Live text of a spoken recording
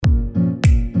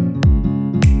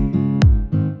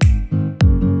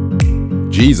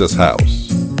Jesus House,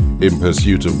 in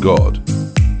pursuit of God,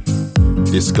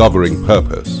 discovering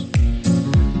purpose,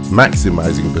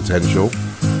 maximizing potential,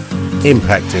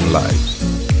 impacting lives.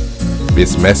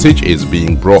 This message is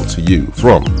being brought to you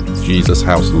from Jesus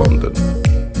House London.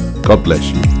 God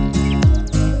bless you.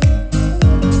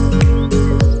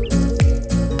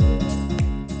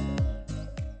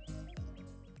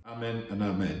 Amen and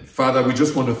amen. Father, we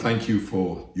just want to thank you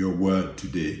for your word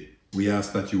today. We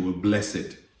ask that you will bless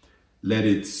it. Let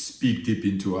it speak deep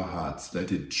into our hearts.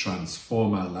 Let it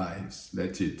transform our lives.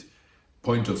 Let it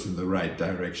point us in the right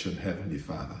direction, Heavenly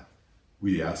Father.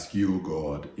 We ask you,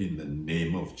 God, in the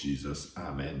name of Jesus.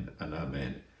 Amen and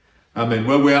amen. Amen.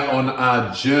 Well, we are on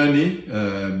our journey.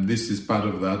 This is part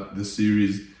of the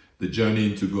series, The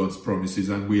Journey into God's Promises,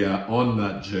 and we are on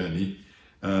that journey.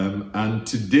 And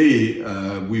today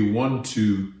we want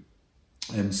to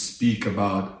speak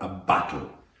about a battle.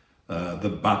 The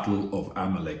battle of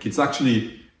Amalek. It's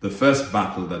actually the first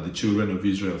battle that the children of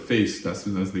Israel faced as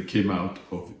soon as they came out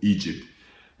of Egypt.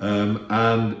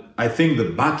 And I think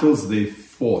the battles they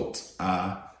fought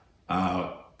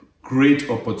are great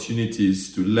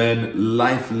opportunities to learn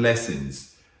life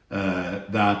lessons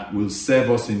that will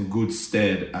serve us in good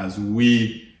stead as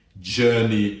we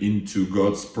journey into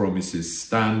God's promises,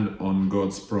 stand on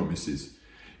God's promises.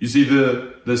 You see,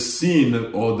 the scene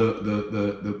or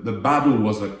the battle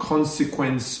was a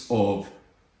consequence of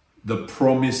the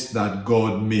promise that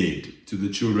God made to the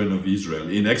children of Israel.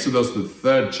 In Exodus, the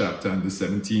 3rd chapter and the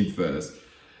 17th verse,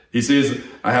 he says,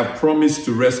 I have promised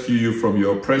to rescue you from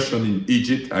your oppression in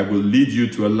Egypt. I will lead you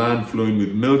to a land flowing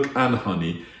with milk and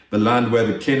honey, the land where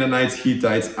the Canaanites,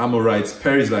 Hittites, Amorites,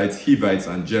 Perizzites, Hivites,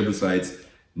 and Jebusites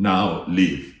now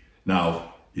live.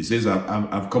 Now, he says,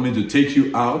 I've come in to take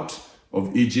you out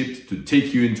of Egypt, to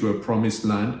take you into a promised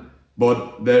land.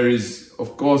 But there is,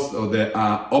 of course, there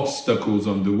are obstacles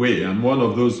on the way. And one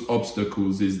of those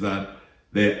obstacles is that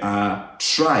there are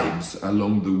tribes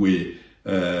along the way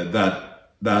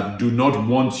that do not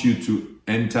want you to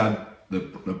enter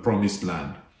the promised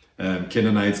land.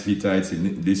 Canaanites, Hittites,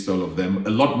 list all of them, a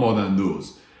lot more than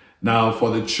those. Now,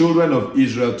 for the children of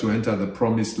Israel to enter the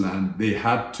promised land, they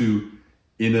had to,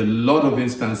 in a lot of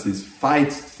instances,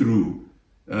 fight through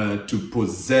to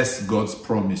possess God's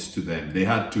promise to them. They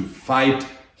had to fight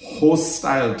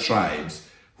hostile tribes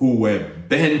who were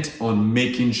bent on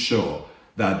making sure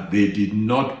that they did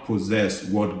not possess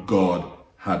what God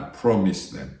had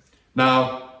promised them.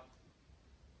 Now,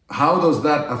 how does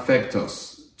that affect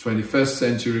us, 21st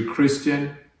century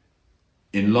Christian,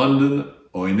 in London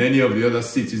or in any of the other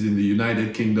cities in the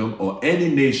United Kingdom or any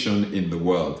nation in the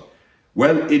world?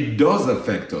 Well, it does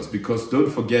affect us because don't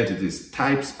forget it is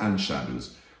types and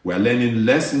shadows. We're learning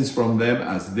lessons from them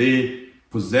as they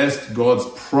possessed God's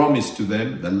promise to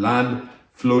them, the land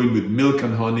flowing with milk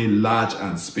and honey, large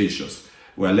and spacious.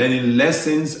 We're learning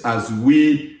lessons as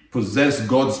we possess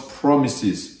God's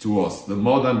promises to us, the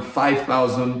more than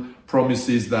 5,000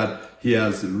 promises that He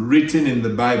has written in the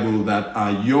Bible that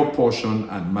are your portion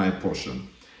and my portion.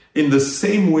 In the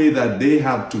same way that they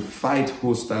had to fight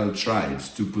hostile tribes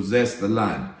to possess the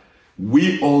land,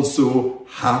 we also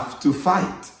have to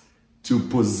fight to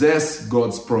possess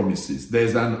God's promises.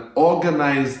 There's an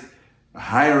organized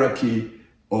hierarchy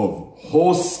of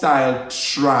hostile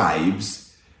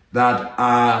tribes that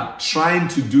are trying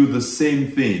to do the same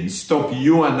thing, stop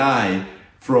you and I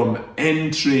from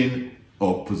entering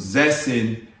or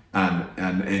possessing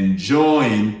and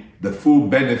enjoying the full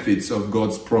benefits of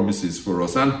God's promises for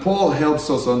us. And Paul helps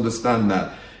us understand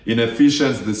that in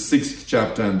Ephesians, the 6th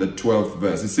chapter and the 12th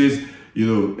verse. It says,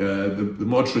 the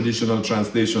more traditional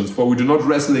translations, for we do not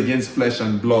wrestle against flesh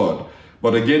and blood,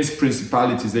 but against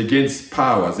principalities, against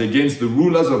powers, against the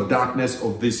rulers of darkness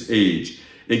of this age,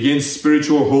 against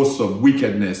spiritual hosts of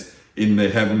wickedness in the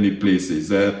heavenly places.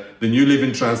 The New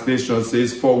Living Translation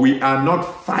says, for we are not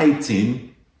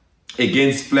fighting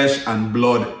against flesh and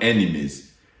blood enemies,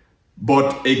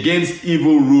 but against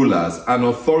evil rulers and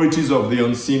authorities of the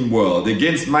unseen world,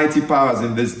 against mighty powers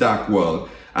in this dark world,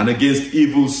 and against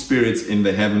evil spirits in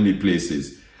the heavenly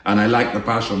places. And I like the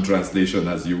Passion Translation,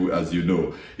 as you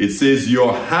know. It says,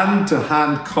 your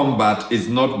hand-to-hand combat is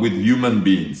not with human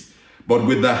beings, but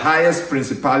with the highest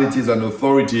principalities and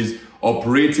authorities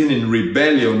operating in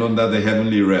rebellion under the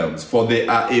heavenly realms. For they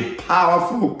are a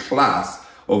powerful class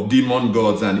of demon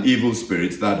gods and evil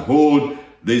spirits that hold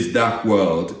this dark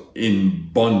world in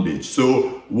bondage.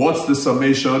 So what's the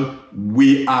summation?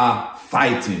 We are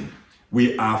fighting.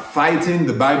 We are fighting.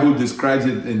 The Bible describes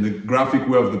it in the graphic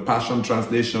way of the Passion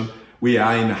Translation. We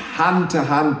are in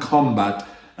hand-to-hand combat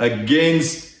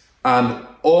against an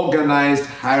organized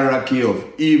hierarchy of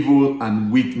evil and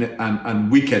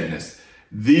wickedness.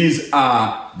 these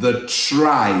are the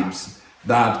tribes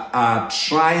that are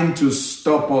trying to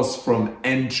stop us from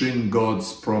entering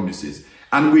God's promises.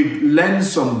 And we learn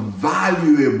some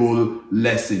valuable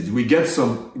lessons. We get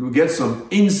some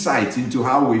insight into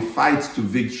how we fight to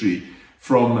victory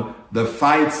from the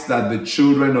fights that the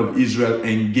children of Israel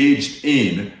engaged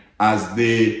in as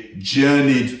they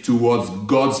journeyed towards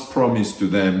God's promise to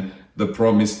them, the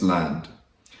promised land.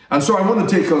 And so I want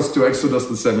to take us to Exodus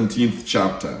the 17th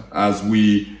chapter as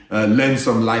we learn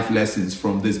some life lessons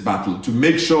from this battle to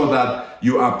make sure that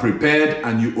you are prepared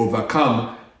and you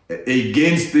overcome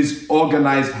against this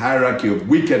organized hierarchy of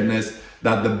wickedness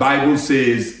that the Bible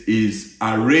says is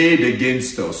arrayed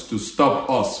against us to stop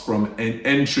us from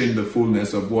entering the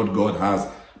fullness of what God has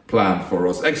planned for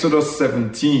us. Exodus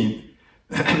 17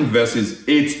 verses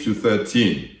 8 to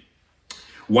 13.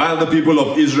 While the people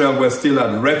of Israel were still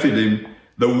at Rephidim,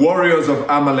 the warriors of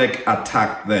Amalek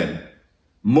attacked them.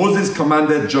 Moses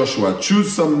commanded Joshua,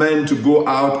 "Choose some men to go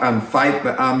out and fight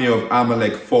the army of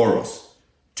Amalek for us.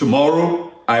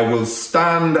 Tomorrow I will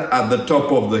stand at the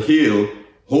top of the hill,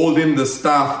 holding the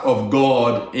staff of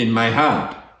God in my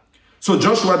hand." So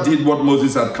Joshua did what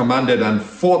Moses had commanded and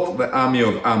fought the army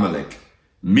of Amalek.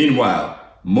 Meanwhile,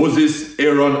 Moses,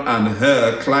 Aaron, and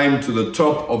Hur climbed to the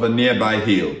top of a nearby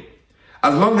hill.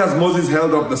 As long as Moses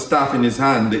held up the staff in his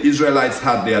hand, the Israelites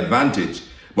had the advantage.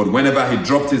 But whenever he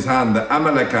dropped his hand, the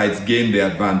Amalekites gained the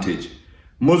advantage.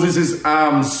 Moses'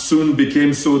 arms soon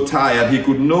became so tired he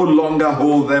could no longer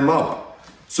hold them up.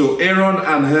 So Aaron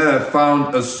and Hur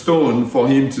found a stone for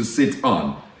him to sit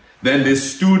on. Then they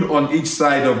stood on each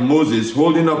side of Moses,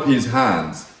 holding up his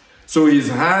hands. So his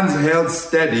hands held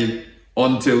steady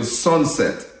until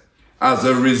sunset. As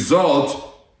a result,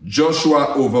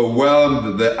 Joshua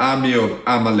overwhelmed the army of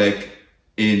Amalek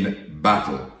in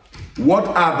battle. What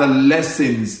are the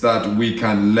lessons that we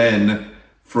can learn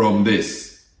from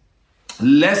this?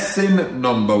 Lesson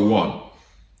number 1.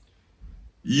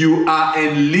 You are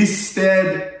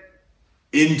enlisted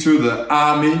into the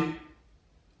army.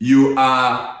 You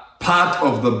are part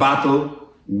of the battle,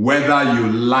 whether you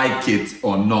like it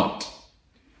or not.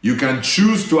 You can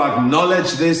choose to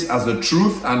acknowledge this as a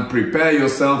truth and prepare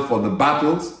yourself for the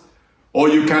battles, or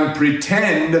you can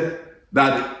pretend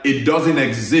that it doesn't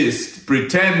exist,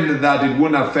 pretend that it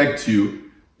won't affect you.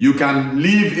 You can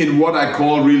live in what I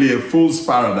call really a fool's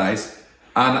paradise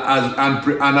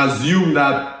and assume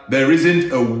that there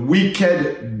isn't a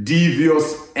wicked,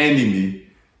 devious enemy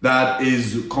that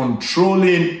is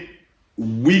controlling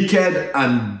wicked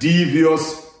and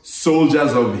devious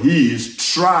soldiers of his,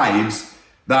 tribes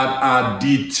that are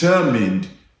determined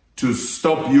to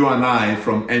stop you and I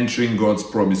from entering God's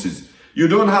promises. You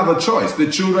don't have a choice.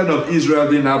 The children of Israel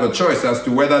didn't have a choice as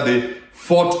to whether they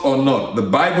fought or not. The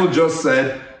Bible just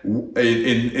said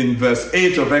in verse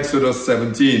 8 of Exodus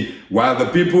 17, while the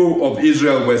people of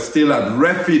Israel were still at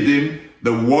Rephidim,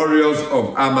 the warriors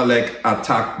of Amalek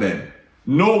attacked them.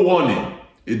 No warning.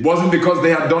 It wasn't because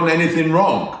they had done anything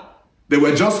wrong. They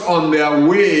were just on their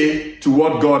way to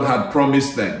what God had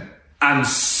promised them. And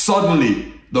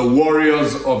suddenly, the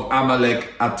warriors of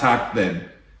Amalek attacked them.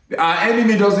 Our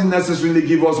enemy doesn't necessarily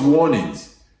give us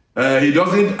warnings. He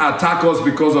doesn't attack us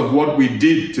because of what we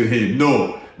did to him.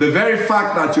 No. The very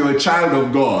fact that you're a child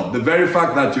of God, the very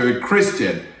fact that you're a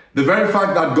Christian, the very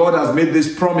fact that God has made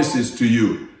these promises to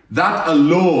you, that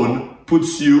alone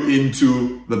puts you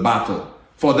into the battle.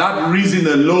 For that reason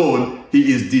alone,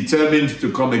 he is determined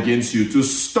to come against you, to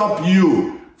stop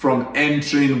you from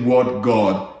entering what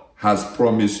God has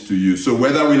promised to you. So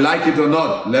whether we like it or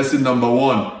not, lesson number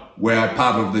 1, we're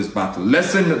part of this battle.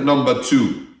 Lesson number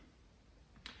 2.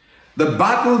 The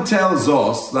battle tells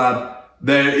us that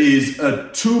there is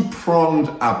a two-pronged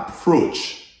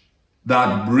approach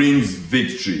that brings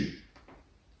victory.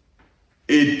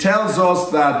 It tells us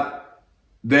that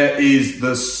there is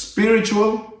the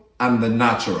spiritual and the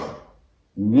natural.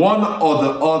 One or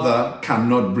the other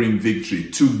cannot bring victory.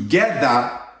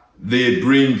 Together, they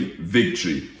bring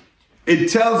victory. It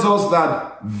tells us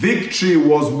that victory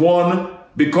was won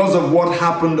because of what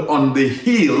happened on the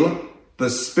hill, the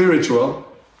spiritual,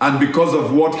 and because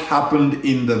of what happened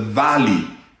in the valley,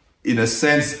 in a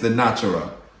sense, the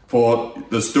natural. For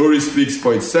the story speaks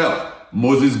for itself.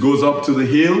 Moses goes up to the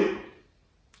hill,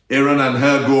 Aaron and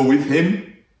Hur go with him,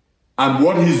 and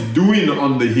what he's doing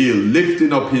on the hill,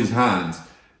 lifting up his hands,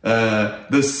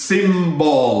 the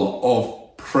symbol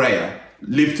of prayer,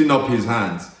 lifting up his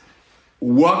hands,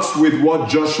 works with what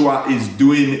Joshua is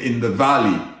doing in the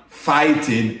valley,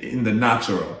 fighting in the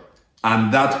natural.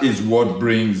 And that is what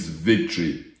brings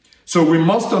victory. So we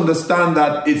must understand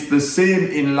that it's the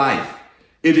same in life.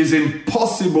 It is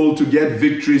impossible to get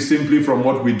victory simply from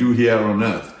what we do here on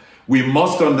earth. We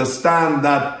must understand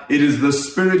that it is the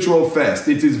spiritual first.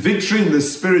 It is victory in the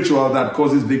spiritual that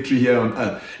causes victory here on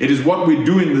earth. It is what we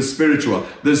do in the spiritual.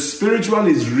 The spiritual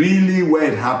is really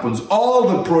where it happens. All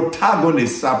the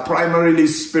protagonists are primarily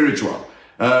spiritual.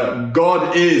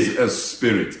 God is a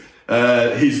spirit.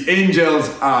 His angels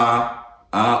are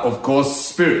of course,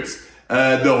 spirits.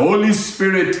 The Holy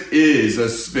Spirit is a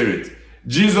spirit.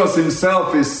 Jesus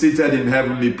himself is seated in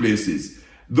heavenly places.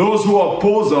 Those who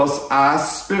oppose us are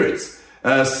spirits.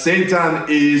 Satan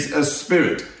is a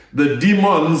spirit. The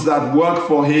demons that work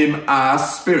for him are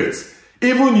spirits.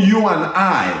 Even you and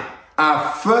I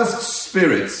are first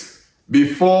spirits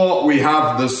before we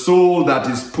have the soul that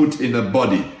is put in a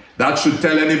body. That should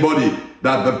tell anybody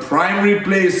that the primary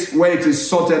place where it is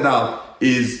sorted out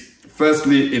is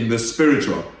firstly in the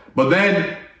spiritual. But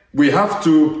then we have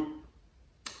to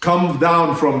come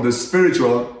down from the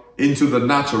spiritual into the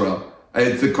natural.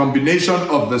 It's a combination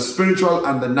of the spiritual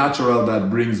and the natural that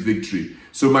brings victory.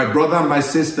 So my brother and my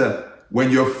sister,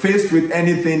 when you're faced with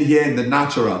anything here in the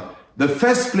natural, the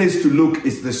first place to look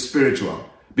is the spiritual,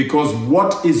 because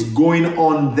what is going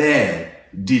on there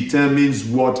determines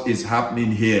what is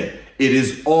happening here. It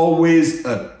is always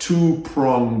a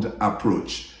two-pronged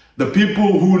approach. The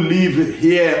people who live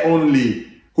here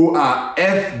only, who are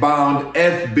earth-bound,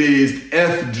 earth-based,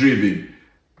 earth-driven,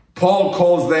 Paul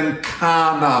calls them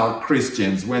carnal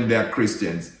Christians when they are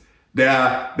Christians.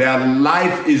 Their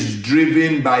life is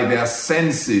driven by their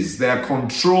senses. They are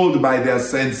controlled by their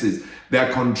senses. They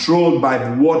are controlled by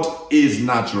what is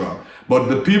natural. But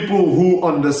the people who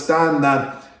understand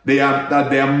that they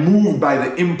are moved by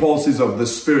the impulses of the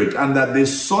Spirit, and that they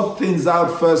sort things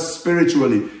out first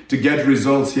spiritually to get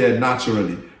results here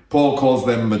naturally, Paul calls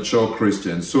them mature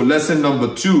Christians. So lesson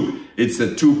number 2, it's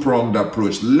a two-pronged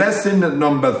approach. Lesson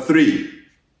number 3,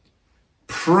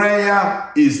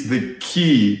 prayer is the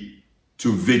key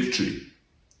to victory.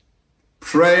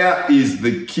 Prayer is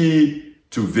the key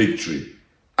to victory.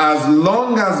 As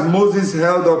long as Moses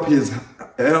held up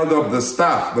the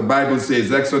staff, the Bible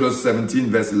says, Exodus 17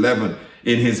 verse 11,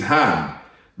 in his hand,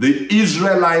 the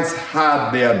Israelites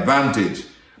had the advantage.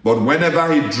 But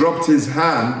whenever he dropped his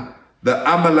hand, the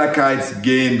Amalekites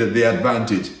gained the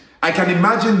advantage. I can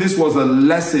imagine this was a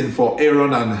lesson for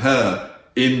Aaron and Hur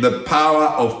in the power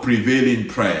of prevailing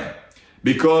prayer.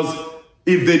 Because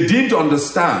if they didn't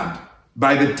understand,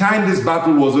 by the time this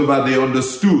battle was over, they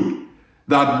understood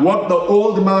that what the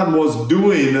old man was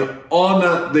doing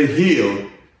on the hill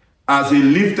as he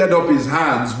lifted up his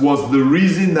hands was the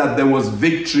reason that there was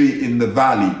victory in the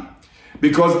valley.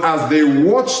 Because as they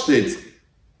watched it,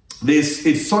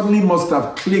 it suddenly must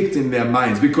have clicked in their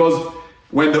minds, because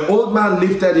when the old man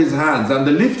lifted his hands, and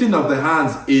the lifting of the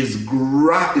hands is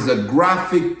a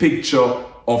graphic picture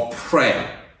of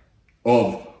prayer,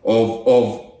 of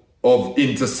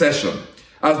intercession.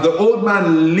 As the old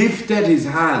man lifted his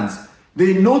hands,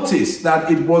 they noticed that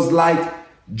it was like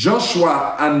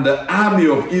Joshua and the army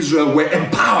of Israel were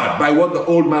empowered by what the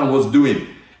old man was doing.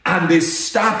 And they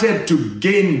started to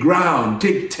gain ground,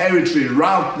 take territory,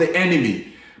 rout the enemy.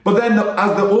 But then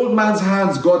as the old man's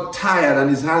hands got tired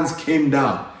and his hands came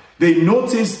down, they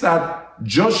noticed that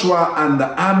Joshua and the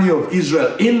army of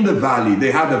Israel in the valley,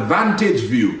 they had a vantage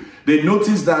view. They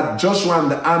noticed that Joshua and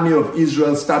the army of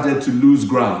Israel started to lose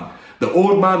ground. The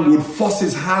old man would force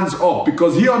his hands up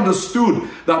because he understood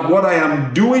that what I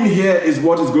am doing here is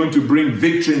what is going to bring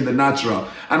victory in the natural.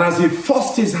 And as he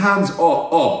forced his hands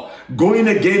up, going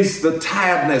against the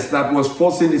tiredness that was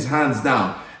forcing his hands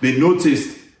down, they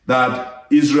noticed that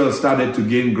Israel started to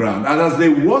gain ground. And as they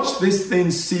watched this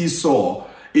thing seesaw,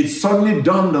 it suddenly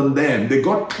dawned on them. They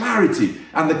got clarity,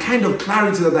 and the kind of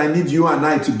clarity that I need you and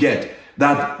I to get,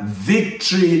 that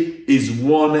victory is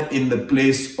won in the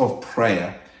place of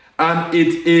prayer. And it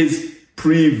is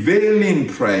prevailing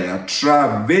prayer,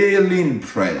 travailing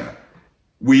prayer.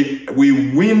 We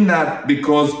win that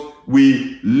because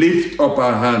we lift up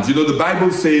our hands. You know, the Bible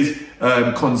says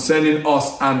concerning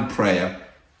us and prayer,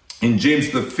 in James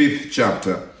the 5th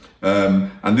chapter,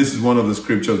 and this is one of the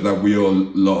scriptures that we all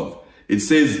love. It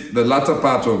says, the latter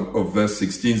part of verse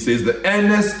 16 says, the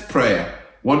earnest prayer,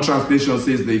 one translation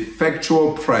says the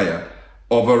effectual prayer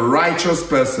of a righteous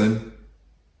person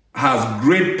has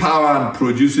great power and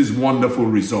produces wonderful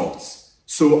results.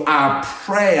 So our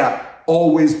prayer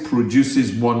always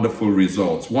produces wonderful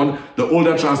results. The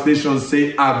older translations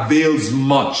say avails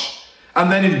much.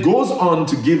 And then it goes on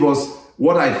to give us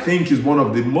what I think is one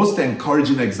of the most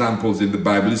encouraging examples in the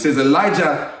Bible. It says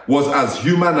Elijah was as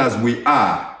human as we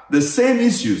are. The same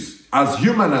issues as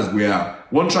human as we are.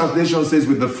 One translation says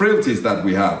with the frailties that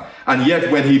we have. And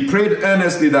yet when he prayed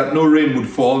earnestly that no rain would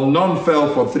fall, none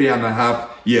fell for 3.5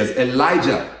 years.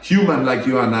 Elijah, human like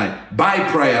you and I, by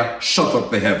prayer, shut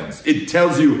up the heavens. It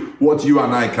tells you what you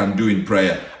and I can do in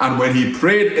prayer. And when he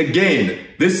prayed again,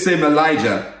 this same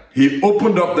Elijah, he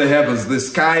opened up the heavens, the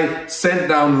sky sent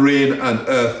down rain and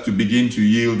earth to begin to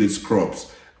yield its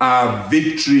crops. Our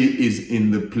victory is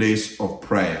in the place of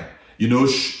prayer. You know,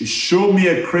 show me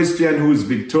a Christian who is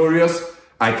victorious.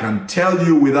 I can tell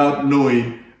you without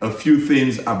knowing a few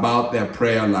things about their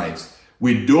prayer lives.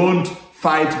 We don't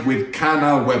fight with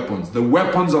carnal weapons. The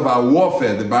weapons of our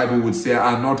warfare, the Bible would say,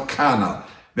 are not carnal.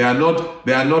 They are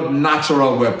not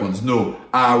natural weapons. No,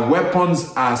 our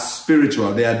weapons are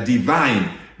spiritual. They are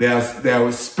divine. They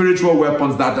are spiritual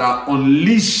weapons that are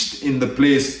unleashed in the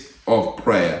place of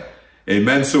prayer.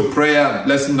 Amen. So prayer,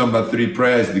 lesson number 3,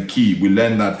 prayer is the key. We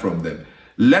learn that from them.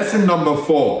 Lesson number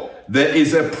 4, there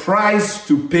is a price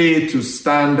to pay to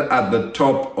stand at the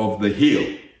top of the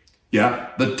hill. Yeah,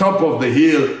 the top of the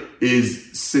hill is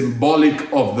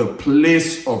symbolic of the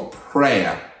place of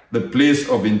prayer, the place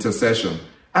of intercession.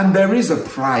 And there is a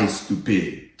price to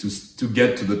pay to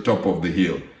get to the top of the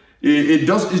hill. It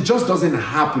just doesn't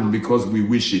happen because we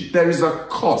wish it. There is a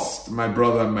cost, my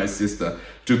brother and my sister,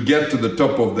 to get to the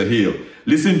top of the hill.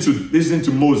 Listen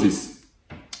to Moses,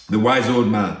 the wise old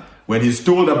man, when he's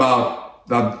told about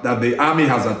that the army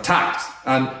has attacked.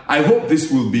 And I hope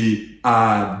this will be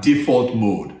our default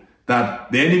mode,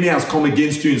 that the enemy has come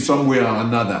against you in some way or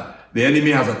another. The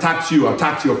enemy has attacked you,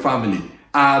 attacked your family.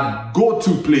 Our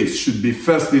go-to place should be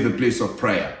firstly the place of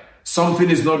prayer. Something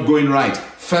is not going right.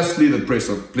 Firstly, the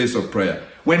place of prayer.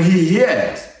 When he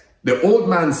hears, the old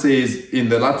man says in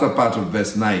the latter part of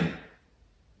verse 9,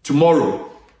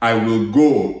 tomorrow I will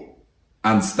go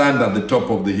and stand at the top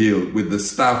of the hill with the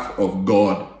staff of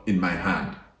God in my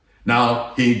hand.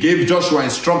 Now, he gave Joshua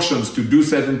instructions to do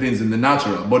certain things in the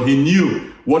natural, but he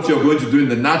knew what you're going to do in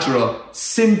the natural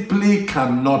simply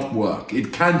cannot work.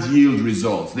 It can't yield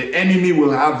results. The enemy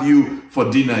will have you for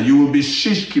dinner. You will be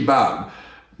shish kebab.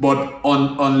 But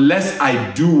unless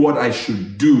I do what I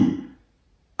should do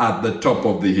at the top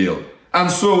of the hill. And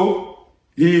so,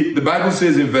 the Bible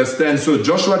says in verse 10, so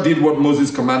Joshua did what Moses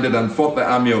commanded and fought the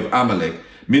army of Amalek.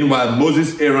 Meanwhile,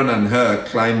 Moses, Aaron, and Hur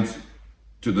climbed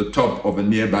to the top of a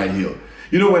nearby hill.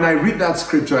 You know, when I read that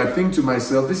scripture, I think to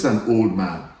myself, this is an old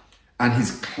man, and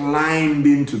he's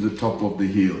climbing to the top of the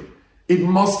hill. It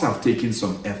must have taken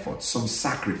some effort, some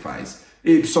sacrifice,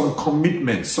 some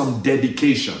commitment, some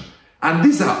dedication. And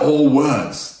these are all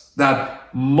words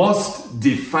that must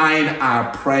define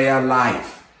our prayer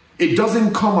life. It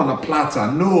doesn't come on a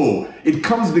platter. No, it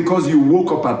comes because you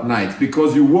woke up at night,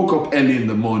 because you woke up early in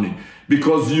the morning,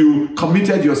 because you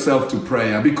committed yourself to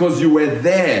prayer, because you were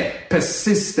there,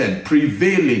 persistent,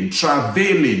 prevailing,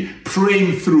 travailing,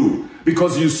 praying through,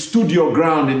 because you stood your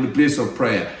ground in the place of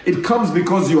prayer. It comes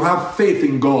because you have faith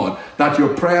in God that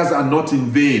your prayers are not in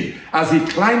vain. As he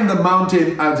climbed the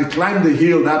mountain, as he climbed the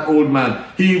hill, that old man,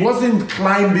 he wasn't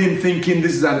climbing thinking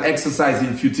this is an exercise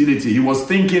in futility. He was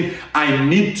thinking, I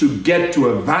need to get to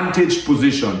a vantage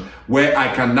position where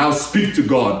I can now speak to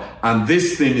God, and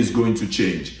this thing is going to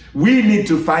change. We need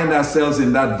to find ourselves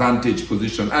in that vantage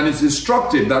position. And it's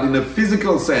instructive that in a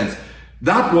physical sense,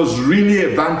 that was really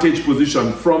a vantage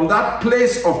position. From that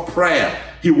place of prayer,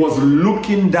 he was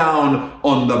looking down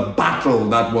on the battle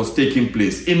that was taking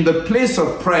place. In the place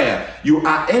of prayer, you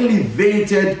are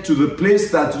elevated to the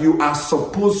place that you are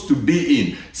supposed to be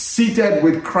in, seated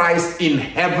with Christ in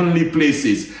heavenly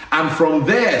places. And from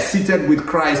there, seated with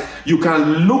Christ, you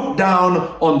can look down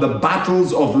on the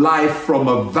battles of life from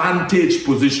a vantage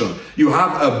position. You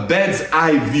have a bird's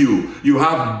eye view. You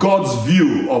have God's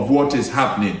view of what is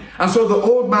happening. And so the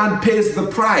old man pays the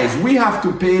price. We have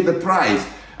to pay the price.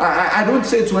 I don't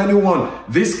say to anyone,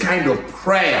 this kind of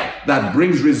prayer that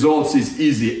brings results is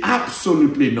easy.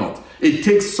 Absolutely not. It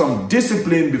takes some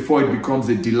discipline before it becomes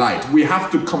a delight. We have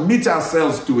to commit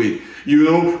ourselves to it. You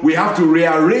know, we have to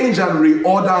rearrange and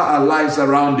reorder our lives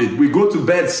around it. We go to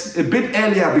bed a bit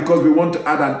earlier because we want to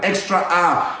add an extra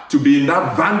hour to be in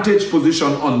that vantage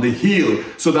position on the hill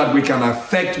so that we can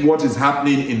affect what is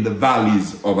happening in the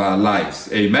valleys of our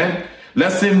lives. Amen.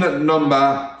 Lesson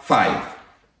number 5.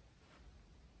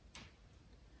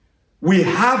 We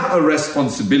have a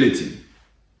responsibility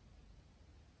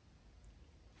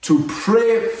to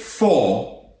pray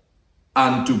for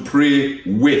and to pray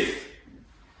with.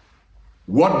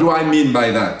 What do I mean by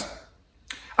that?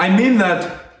 I mean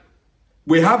that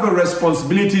we have a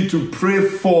responsibility to pray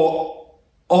for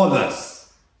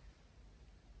others.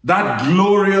 That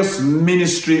glorious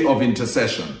ministry of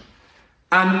intercession.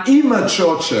 An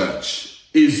immature church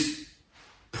is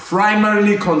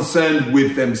primarily concerned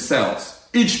with themselves,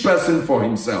 each person for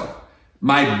himself.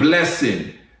 My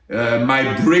blessing,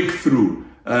 my breakthrough,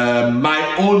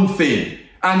 my own thing.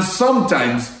 And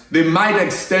sometimes they might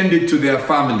extend it to their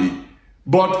family.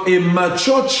 But a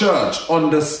mature church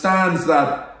understands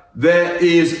that there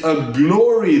is a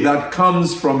glory that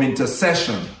comes from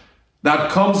intercession,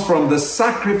 that comes from the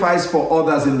sacrifice for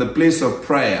others in the place of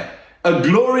prayer. A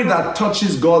glory that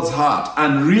touches God's heart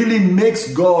and really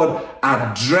makes God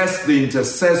address the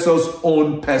intercessor's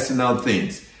own personal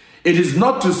things. It is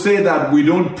not to say that we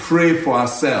don't pray for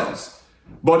ourselves,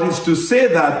 but it's to say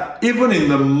that even in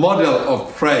the model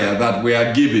of prayer that we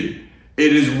are giving,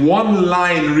 it is one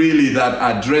line really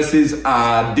that addresses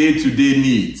our day-to-day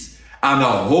needs, and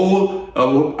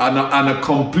a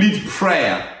complete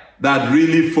prayer that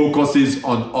really focuses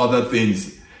on other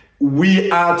things. We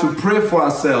are to pray for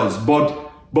ourselves, but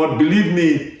believe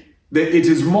me, it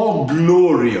is more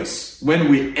glorious when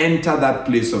we enter that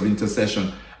place of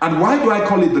intercession. And why do I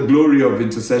call it the glory of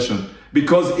intercession?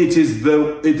 Because it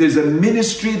is a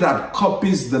ministry that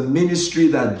copies the ministry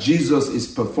that Jesus is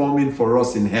performing for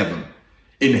us in heaven.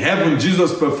 In heaven,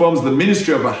 Jesus performs the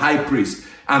ministry of a high priest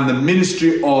and the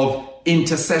ministry of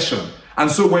intercession. And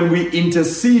so when we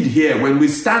intercede here, when we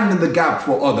stand in the gap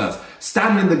for others,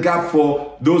 stand in the gap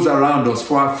for those around us,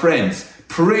 for our friends,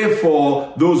 pray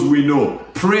for those we know,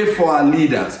 pray for our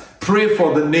leaders, pray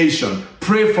for the nation,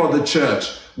 pray for the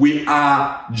church, we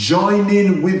are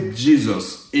joining with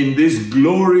Jesus in this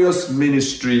glorious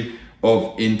ministry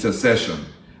of intercession.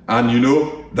 And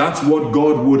that's what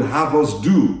God would have us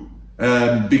do.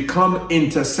 Become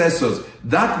intercessors.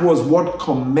 That was what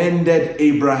commended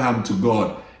Abraham to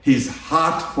God, his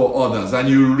heart for others. And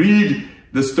you read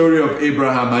the story of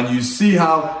Abraham and you see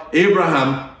how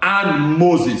Abraham and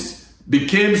Moses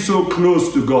became so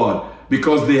close to God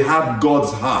because they had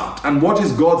God's heart. And what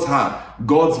is God's heart?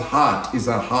 God's heart is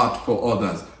a heart for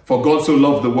others. For God so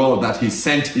loved the world that he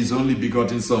sent his only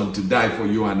begotten son to die for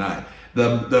you and I.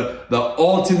 The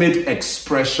ultimate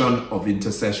expression of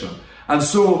intercession. And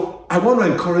so I want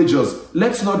to encourage us,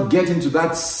 let's not get into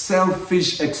that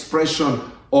selfish expression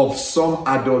of some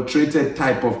adulterated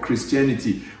type of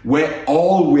Christianity where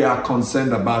all we are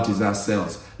concerned about is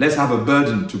ourselves. Let's have a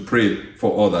burden to pray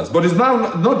for others. But it's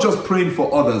not just praying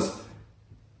for others,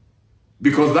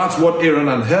 because that's what Aaron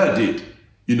and Hur did.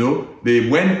 They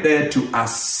went there to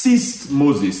assist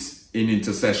Moses in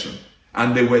intercession.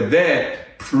 And they were there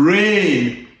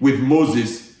praying with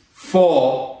Moses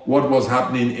for what was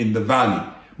happening in the valley.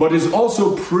 But it's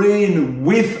also praying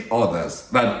with others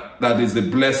that is the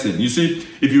blessing. You see,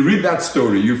 if you read that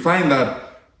story, you find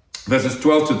that verses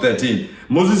 12 to 13,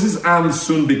 Moses' arms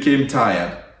soon became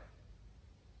tired.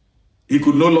 He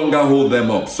could no longer hold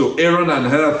them up. So Aaron and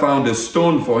Hur found a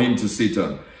stone for him to sit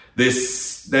on.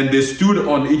 Then they stood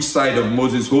on each side of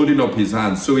Moses, holding up his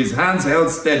hands. So his hands held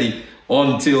steady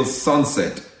until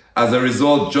sunset. As a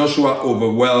result, Joshua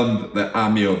overwhelmed the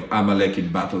army of Amalek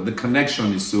in battle. The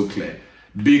connection is so clear.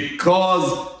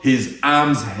 Because his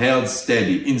arms held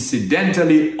steady,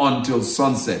 incidentally, until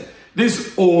sunset.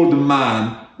 This old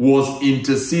man was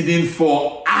interceding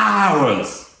for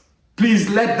hours. Please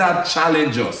let that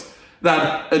challenge us.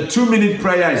 That a 2-minute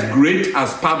prayer is great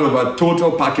as part of a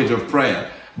total package of prayer.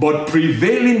 But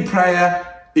prevailing prayer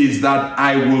is that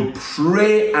I will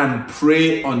pray and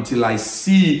pray until I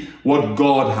see what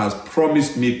God has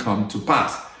promised me come to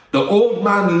pass. The old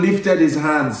man lifted his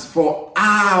hands for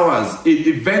hours,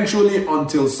 eventually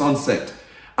until sunset.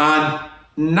 And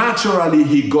naturally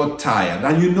he got tired.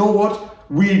 And you know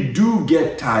what? We do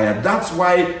get tired. That's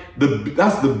why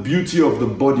that's the beauty of the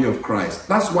body of Christ.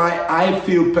 That's why I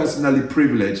feel personally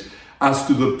privileged as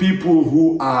to the people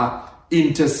who are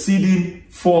interceding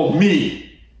for me.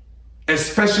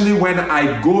 Especially when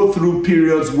I go through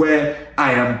periods where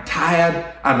I am tired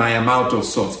and I am out of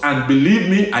sorts. And believe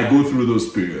me, I go through those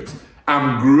periods.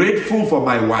 I'm grateful for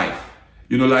my wife.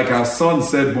 Like our son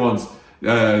said once,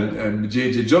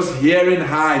 JJ, just hearing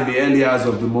her in the early hours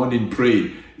of the morning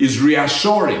pray is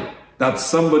reassuring that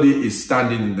somebody is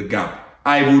standing in the gap.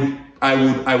 I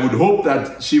would hope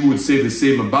that she would say the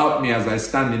same about me as I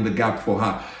stand in the gap for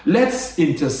her. Let's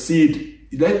intercede.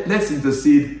 Let's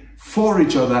intercede for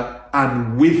each other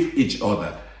and with each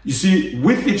other. You see,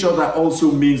 with each other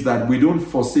also means that we don't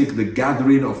forsake the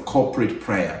gathering of corporate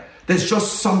prayer. There's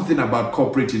just something about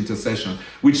corporate intercession,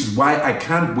 which is why I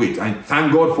can't wait. I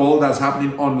thank God for all that's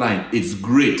happening online. It's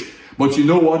great. But you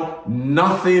know what?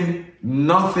 Nothing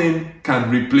can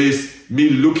replace me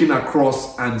looking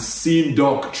across and seeing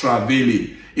Doc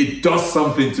travailing. It does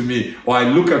something to me. Or I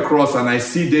look across and I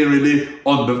see Dayrele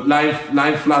on the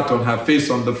lying flat on her face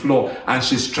on the floor and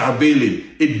she's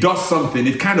travailing. It does something.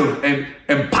 It kind of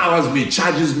empowers me,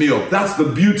 charges me up. That's the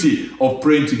beauty of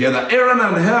praying together. Aaron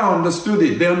and Hur understood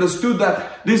it. They understood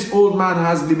that this old man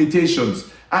has limitations.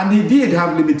 And he did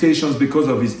have limitations because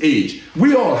of his age.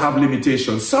 We all have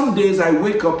limitations. Some days I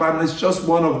wake up and it's just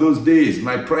one of those days.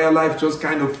 My prayer life just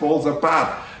kind of falls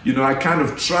apart. I kind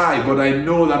of try, but I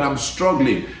know that I'm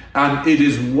struggling. And it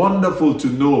is wonderful to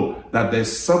know that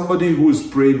there's somebody who is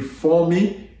praying for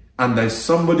me and there's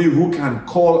somebody who can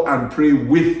call and pray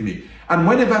with me. And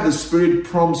whenever the Spirit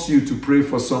prompts you to pray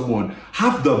for someone,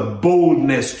 have the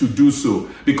boldness to do so,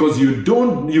 because you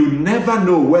never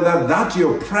know whether that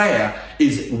your prayer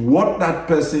is what that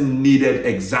person needed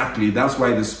exactly. That's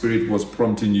why the Spirit was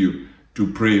prompting you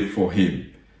to pray for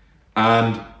him.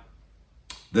 And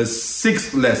the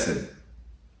sixth lesson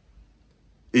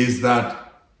is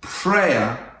that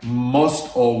prayer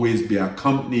must always be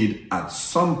accompanied at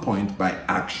some point by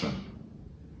action.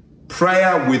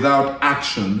 Prayer without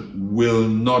action will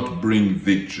not bring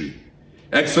victory.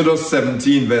 Exodus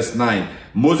 17 verse 9,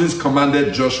 Moses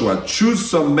commanded Joshua,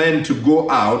 choose some men to go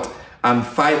out and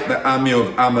fight the army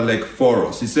of Amalek for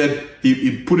us. He said,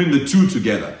 he put in the two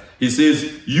together. He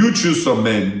says, you choose some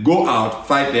men, go out,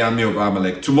 fight the army of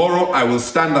Amalek. Tomorrow I will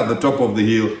stand at the top of the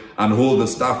hill and hold the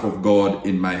staff of God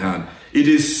in my hand. It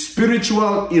is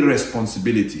spiritual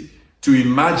irresponsibility to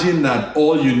imagine that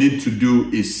all you need to do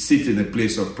is sit in a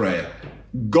place of prayer.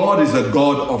 God is a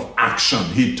God of action.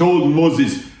 He told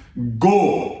Moses,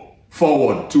 go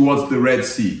forward towards the Red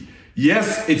Sea.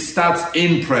 Yes, it starts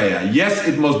in prayer. Yes,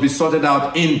 it must be sorted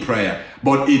out in prayer,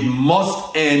 but it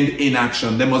must end in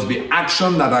action. There must be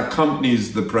action that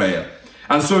accompanies the prayer.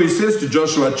 And so he says to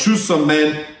Joshua, choose some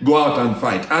men, go out and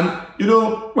fight. And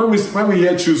when we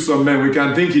hear choose some men, we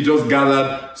can think he just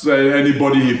gathered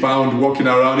anybody he found walking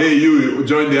around. Hey, you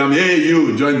join the army. Hey,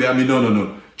 you join the army.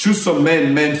 No. Choose some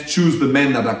men meant choose the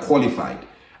men that are qualified.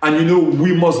 And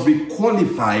we must be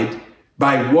qualified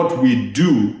by what we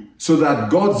do so that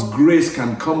God's grace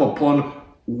can come upon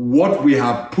what we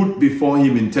have put before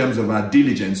him in terms of our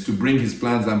diligence to bring his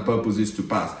plans and purposes to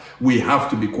pass. We have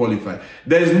to be qualified.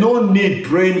 There's no need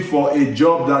praying for a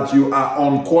job that you are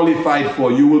unqualified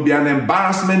for. You will be an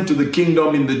embarrassment to the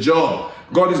kingdom in the job.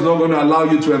 God is not going to allow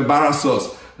you to embarrass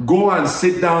us. Go and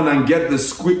sit down and get the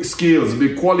skills,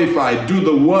 be qualified, do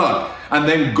the work, and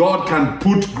then God can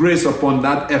put grace upon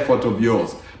that effort of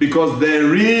yours. Because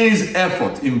there is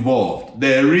effort involved.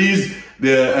 There is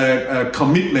the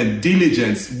commitment,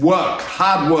 diligence, work,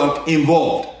 hard work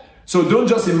involved. So don't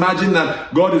just imagine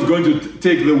that God is going to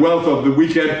take the wealth of the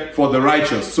wicked for the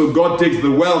righteous. So God takes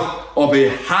the wealth of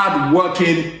a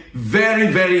hard-working, very,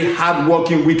 very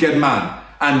hard-working wicked man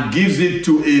and gives it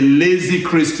to a lazy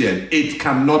Christian. It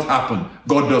cannot happen.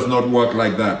 God does not work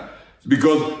like that.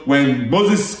 Because when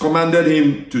Moses commanded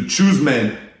him to choose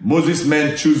men, Moses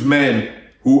meant choose men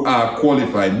who are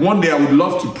qualified. One day I would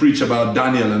love to preach about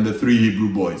Daniel and the 3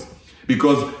 Hebrew boys,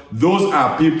 because those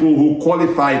are people who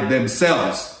qualified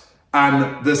themselves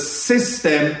and the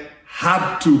system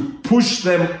had to push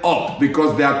them up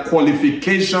because their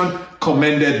qualification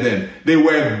commended them. They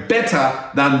were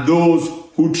better than those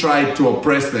who tried to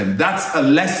oppress them. That's a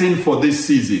lesson for this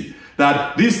season.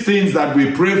 That these things that we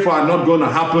pray for are not going to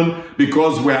happen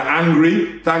because we're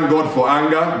angry. Thank God for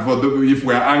anger. If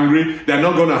we're angry, they're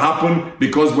not going to happen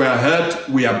because we're hurt.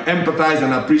 We have empathized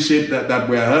and appreciate that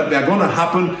we're hurt. They're going to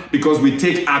happen because we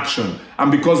take action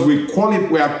and because we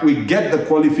get the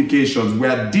qualifications. We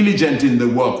are diligent in the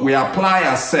work. We apply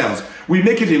ourselves. We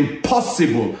make it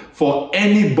impossible for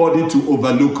anybody to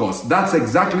overlook us. That's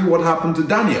exactly what happened to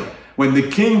Daniel. When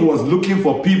the king was looking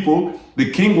for people, the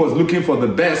king was looking for the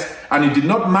best, and it did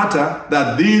not matter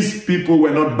that these people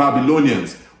were not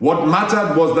Babylonians. What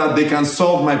mattered was that they can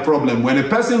solve my problem. When a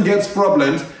person gets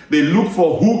problems, they look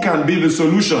for who can be the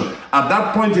solution. At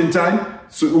that point in time,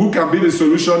 so who can be the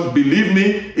solution? Believe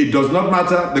me, it does not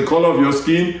matter the color of your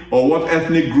skin or what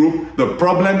ethnic group. The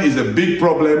problem is a big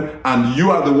problem, and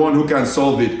you are the one who can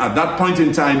solve it. At that point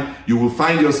in time, you will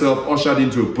find yourself ushered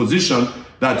into a position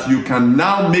that you can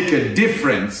now make a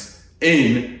difference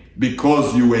in,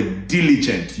 because you were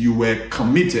diligent, you were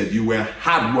committed, you were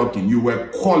hardworking, you were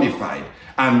qualified.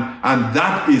 And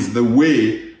that is the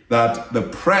way that the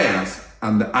prayers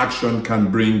and the action can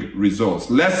bring results.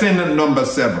 Lesson number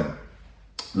 7.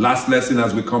 Last lesson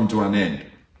as we come to an end.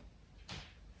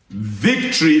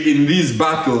 Victory in these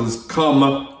battles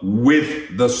come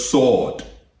with the sword.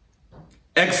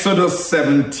 Exodus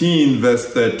 17 verse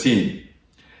 13.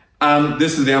 And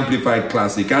this is the Amplified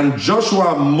Classic. And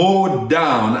Joshua mowed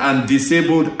down and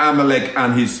disabled Amalek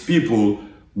and his people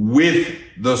with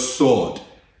the sword.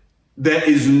 There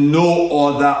is no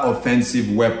other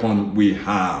offensive weapon we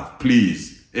have.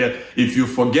 Please, if you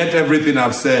forget everything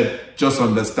I've said, just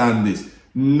understand this.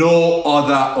 No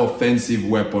other offensive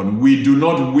weapon. We do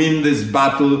not win this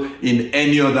battle in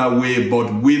any other way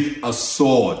but with a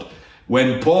sword.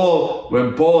 When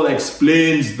Paul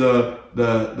explains the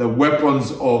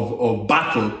weapons of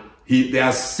battle, there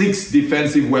are 6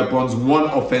 defensive weapons, 1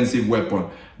 offensive weapon.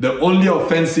 The only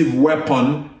offensive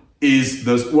weapon is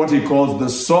what he calls the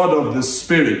sword of the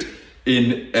Spirit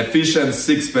in Ephesians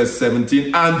 6 verse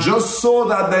 17. And just so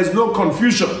that there's no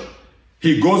confusion,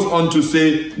 he goes on to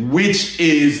say, which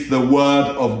is the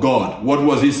word of God. What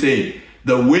was he saying?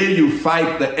 The way you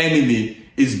fight the enemy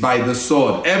is by the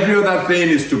sword. Every other thing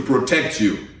is to protect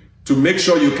you, to make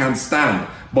sure you can stand.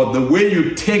 But the way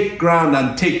you take ground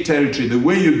and take territory, the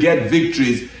way you get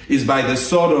victories is by the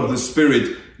sword of the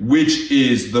Spirit, which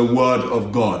is the word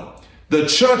of God. The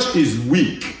church is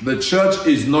weak. The church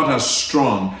is not as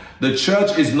strong. The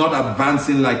church is not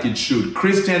advancing like it should.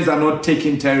 Christians are not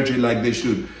taking territory like they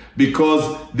should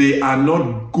because they are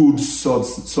not good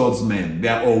swordsmen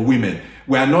or women.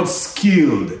 We are not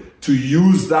skilled to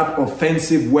use that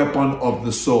offensive weapon of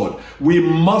the sword. We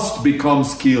must become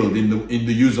skilled in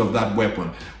the use of that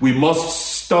weapon. We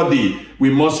must study, we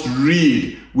must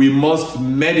read, we must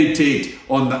meditate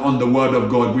on the word of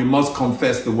God. We must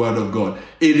confess the word of God.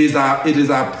 It is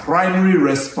our primary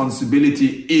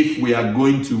responsibility if we are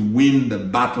going to win the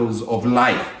battles of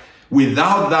life.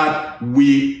 Without that,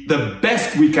 the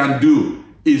best we can do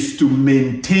is to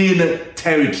maintain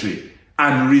territory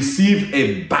and receive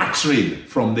a battering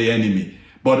from the enemy.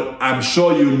 But I'm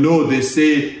sure you know they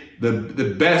say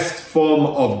the best form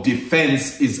of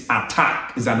defense is an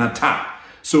attack.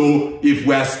 So if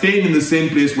we're staying in the same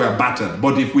place, we're battered.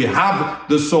 But if we have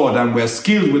the sword and we're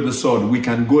skilled with the sword, we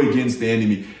can go against the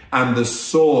enemy. And the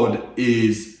sword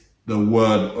is the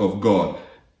word of God.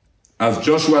 As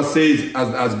Joshua says,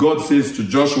 as God says to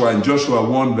Joshua in Joshua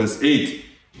 1 verse 8,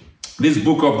 this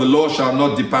book of the law shall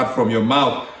not depart from your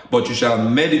mouth, but you shall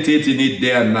meditate in it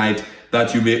day and night,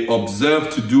 that you may observe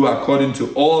to do according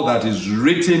to all that is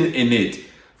written in it.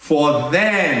 For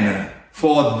then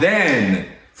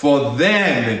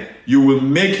you will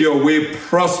make your way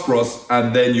prosperous,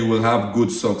 and then you will have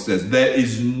good success. There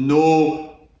is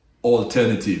no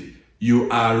alternative. You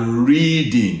are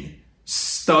reading,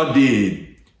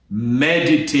 studying,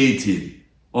 meditating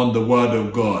on the word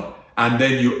of God, and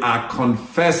then you are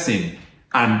confessing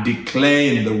and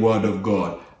declaring the word of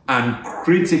God. And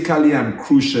critically and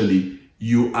crucially,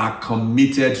 you are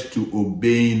committed to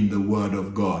obeying the word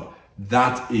of God.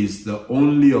 That is the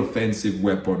only offensive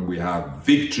weapon we have.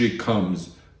 Victory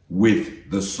comes with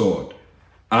the sword.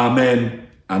 Amen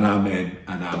and amen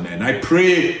and amen. I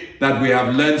pray that we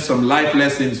have learned some life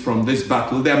lessons from this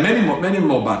battle. There are many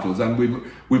more battles, and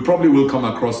we probably will come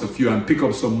across a few and pick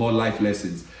up some more life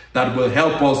lessons that will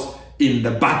help us in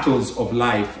the battles of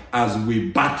life as we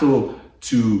battle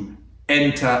to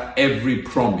enter every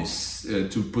promise,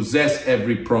 to possess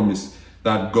every promise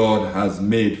that God has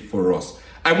made for us.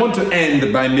 I want to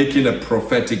end by making a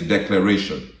prophetic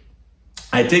declaration.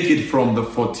 I take it from the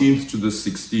 14th to the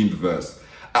 16th verse.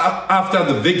 After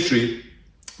the victory,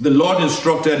 the Lord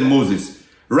instructed Moses,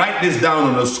 write this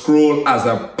down on a scroll as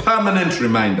a permanent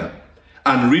reminder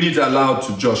and read it aloud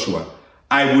to Joshua.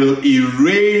 I will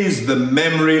erase the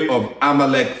memory of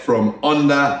Amalek from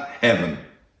under heaven.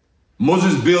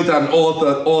 Moses built an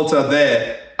altar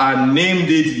there and named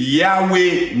it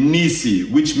Yahweh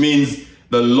Nisi, which means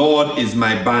the Lord is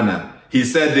my banner. He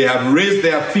said they have raised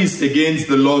their fist against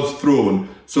the Lord's throne,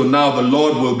 so now the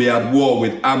Lord will be at war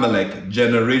with Amalek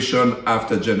generation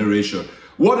after generation.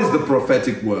 What is the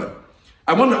prophetic word?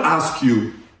 I want to ask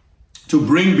you to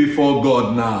bring before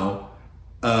God now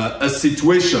a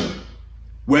situation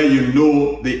where you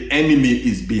know the enemy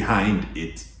is behind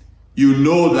it. You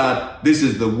know that this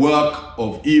is the work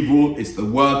of evil, it's the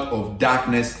work of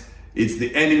darkness, it's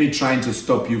the enemy trying to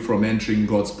stop you from entering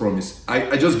God's promise.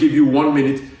 I just give you 1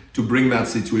 minute to bring that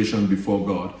situation before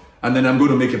God, and then I'm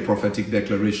going to make a prophetic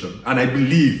declaration. And I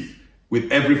believe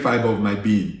with every fiber of my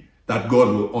being that God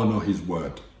will honor his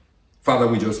word. Father,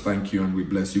 we just thank you and we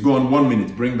bless you. Go on 1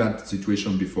 minute, bring that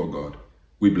situation before God.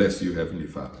 We bless you, Heavenly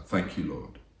Father. Thank you,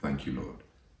 Lord. Thank you, Lord.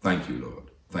 Thank you, Lord.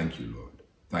 Thank you, Lord.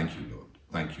 Thank you, Lord.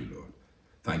 Thank you, Lord.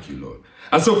 Thank you, Lord.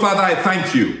 And so, Father, I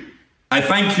thank you. I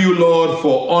thank you, Lord,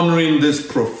 for honoring this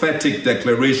prophetic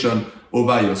declaration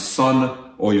over your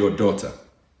son or your daughter.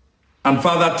 And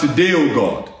Father, today, oh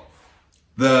God,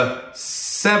 the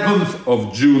 7th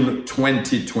of June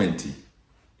 2020,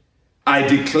 I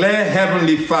declare,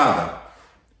 Heavenly Father,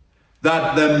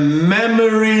 that the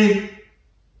memory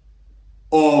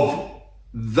of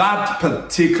that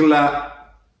particular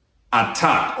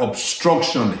attack,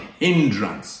 obstruction,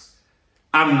 hindrance,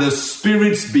 and the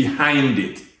spirits behind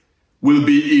it will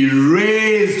be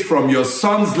erased from your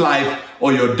son's life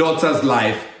or your daughter's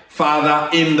life,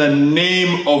 Father, in the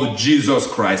name of Jesus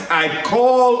Christ. I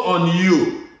call on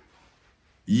you,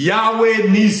 Yahweh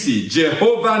Nisi,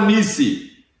 Jehovah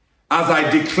Nisi, as I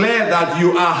declare that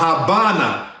you are her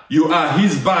banner, you are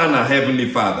his banner, Heavenly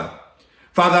Father.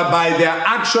 Father, by their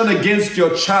action against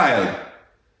your child,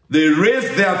 they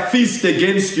raised their fist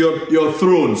against your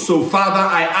throne. So, Father,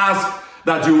 I ask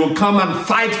that you will come and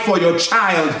fight for your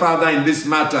child, Father, in this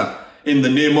matter, in the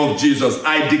name of Jesus.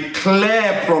 I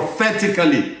declare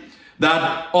prophetically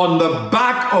that on the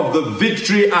back of the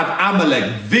victory at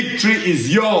Amalek, victory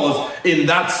is yours in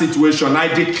that situation. I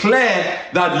declare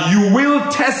that you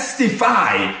will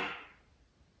testify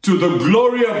to the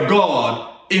glory of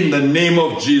God in the name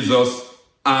of Jesus.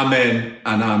 Amen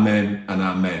and amen and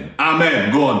amen.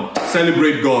 Amen. Go on.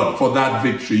 Celebrate God for that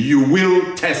victory. You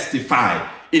will testify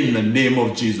in the name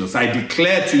of Jesus. I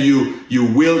declare to you,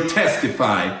 you will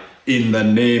testify in the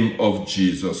name of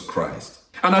Jesus Christ.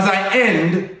 And as I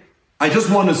end, I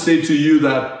just want to say to you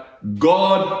that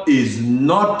God is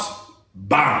not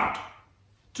bound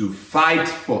to fight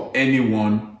for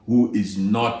anyone who is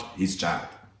not his child.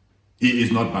 He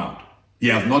is not bound. He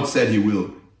has not said he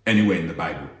will anywhere in the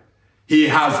Bible. He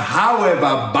has,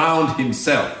 however, bound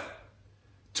himself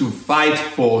to fight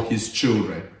for his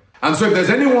children. And so if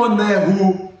there's anyone there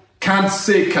who can't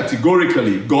say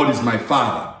categorically, God is my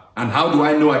Father, and how do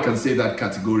I know I can say that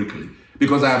categorically?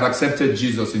 Because I have accepted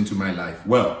Jesus into my life.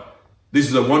 Well, this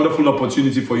is a wonderful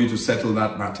opportunity for you to settle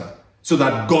that matter so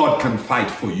that God can fight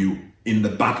for you in the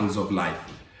battles of life.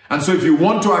 And so if you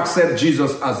want to accept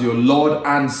Jesus as your Lord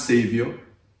and Savior,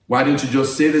 why don't you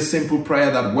just say the simple prayer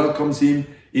that welcomes him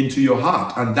into your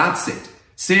heart? And that's it.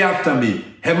 Say after me,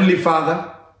 Heavenly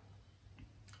Father,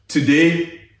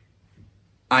 today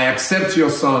I accept your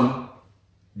Son,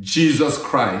 Jesus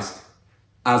Christ,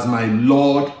 as my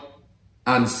Lord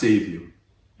and Savior.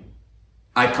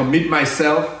 I commit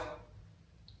myself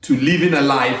to living a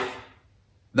life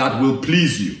that will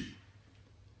please you.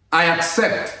 I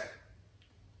accept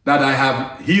that I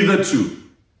have hitherto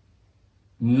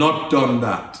not done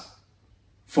that.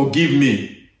 Forgive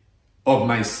me of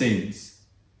my sins.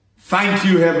 Thank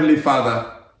you, Heavenly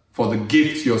Father, for the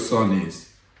gift your Son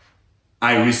is.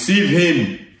 I receive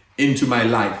him into my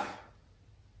life.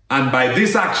 And by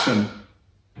this action,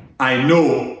 I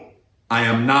know I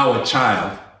am now a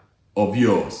child of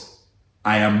yours.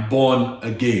 I am born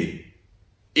again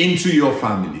into your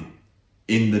family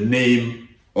in the name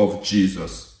of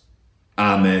Jesus.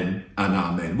 Amen and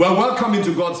amen. Well, welcome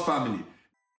into God's family.